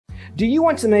Do you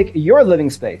want to make your living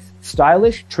space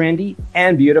stylish, trendy,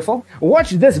 and beautiful?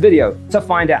 Watch this video to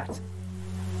find out.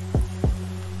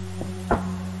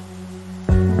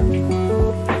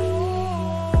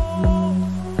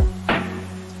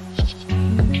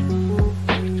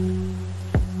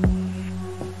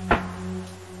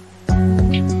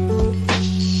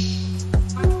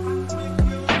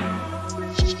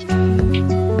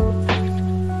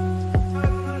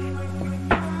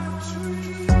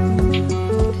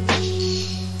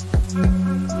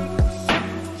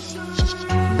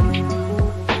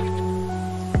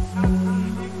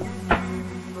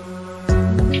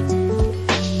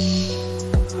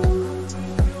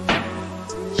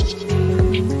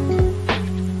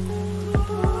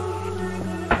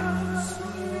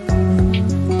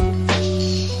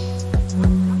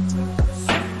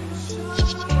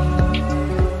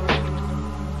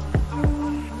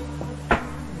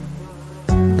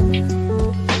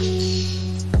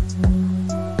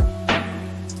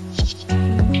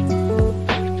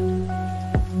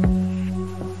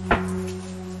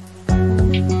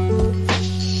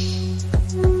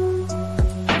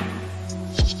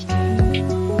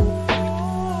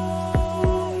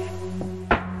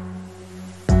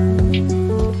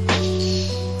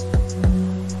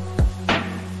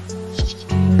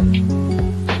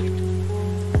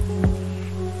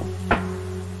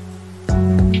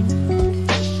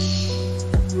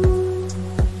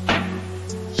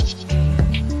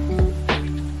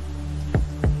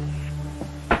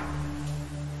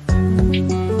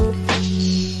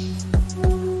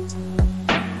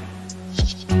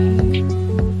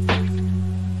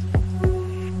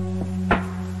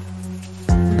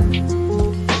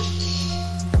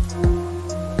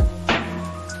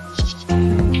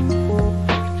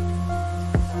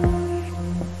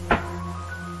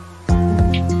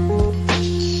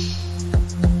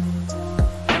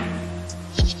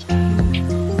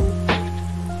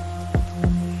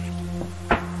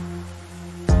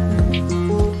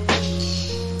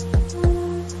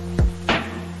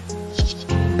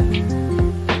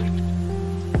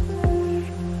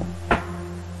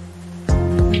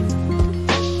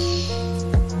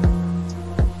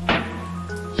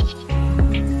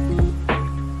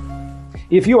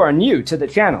 If you are new to the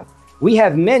channel, we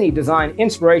have many design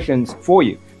inspirations for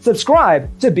you.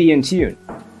 Subscribe to be in tune.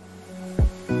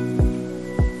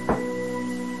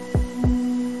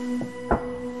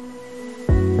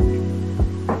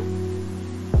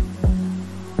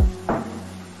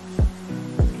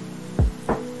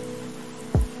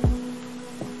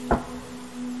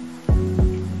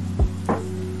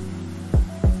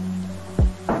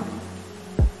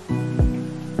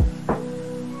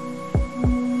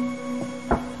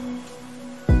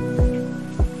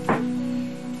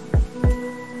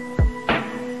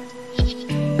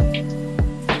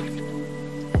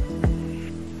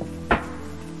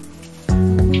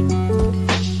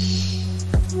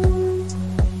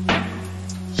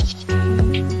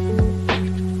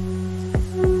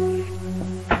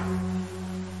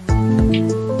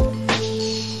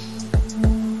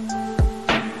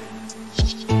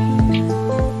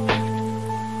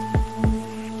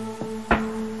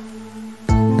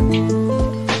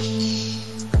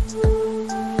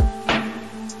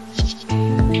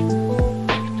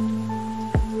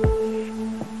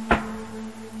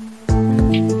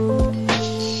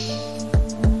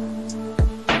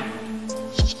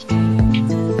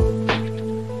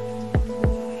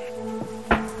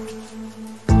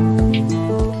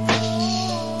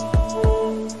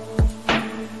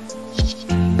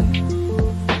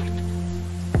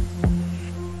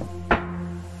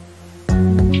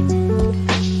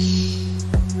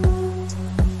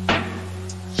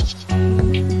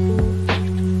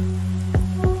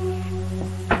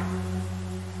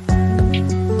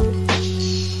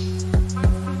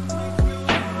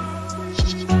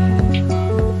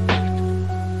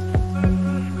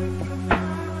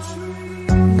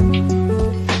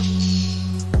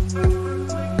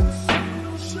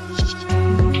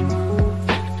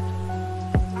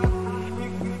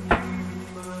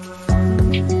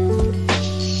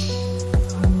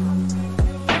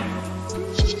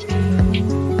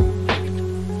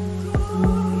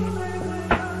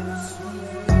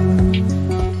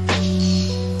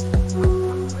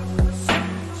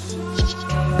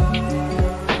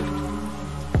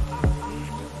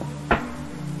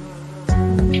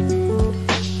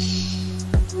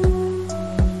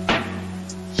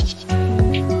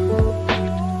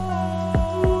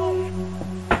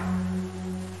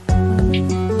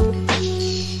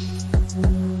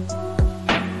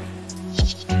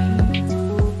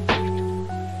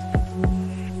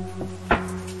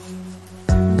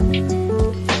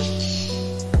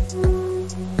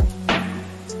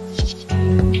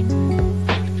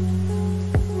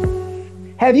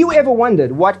 Have you ever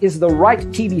wondered what is the right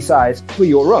TV size for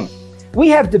your room? We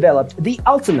have developed the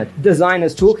ultimate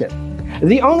designer's toolkit.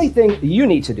 The only thing you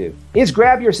need to do is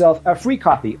grab yourself a free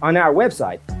copy on our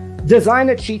website,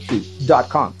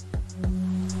 designercheatsheet.com.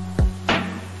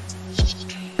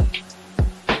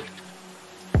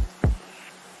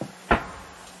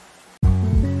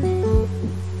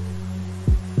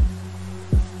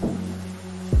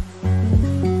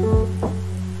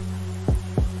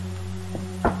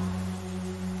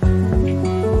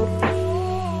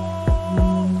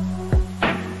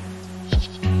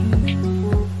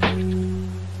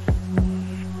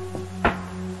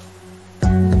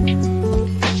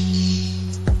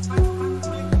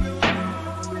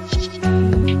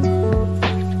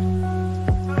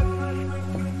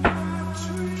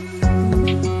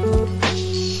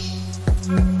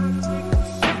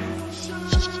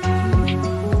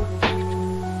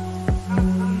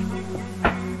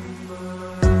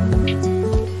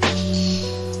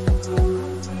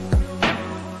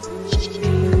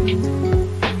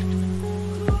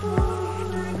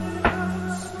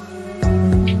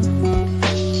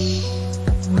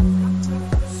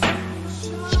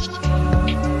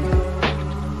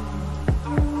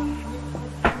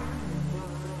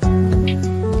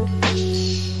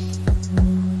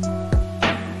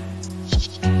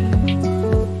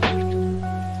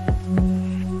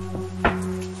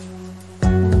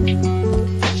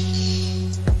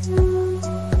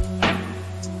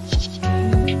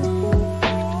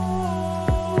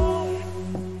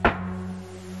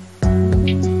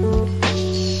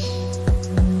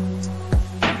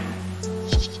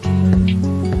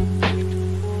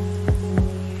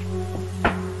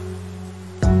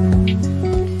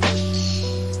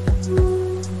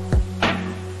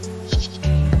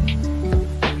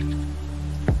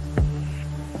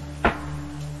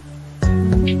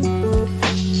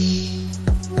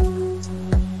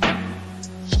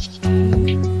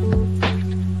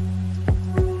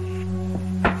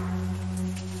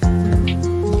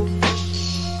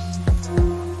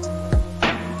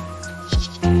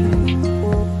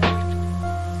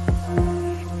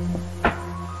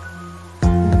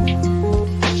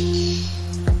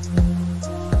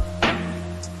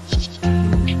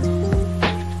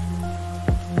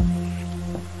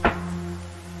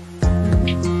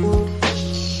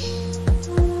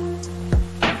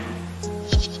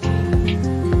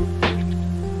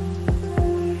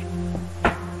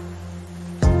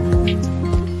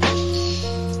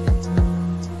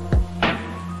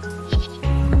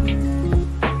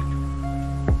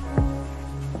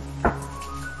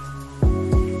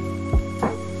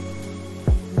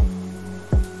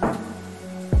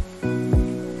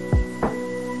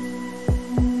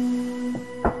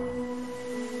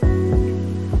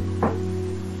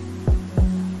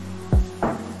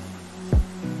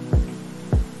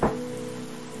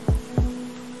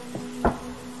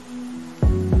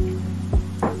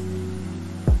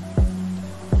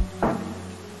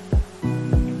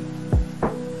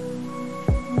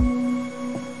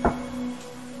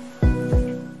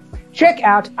 Check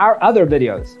out our other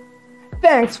videos.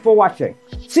 Thanks for watching.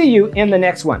 See you in the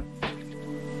next one.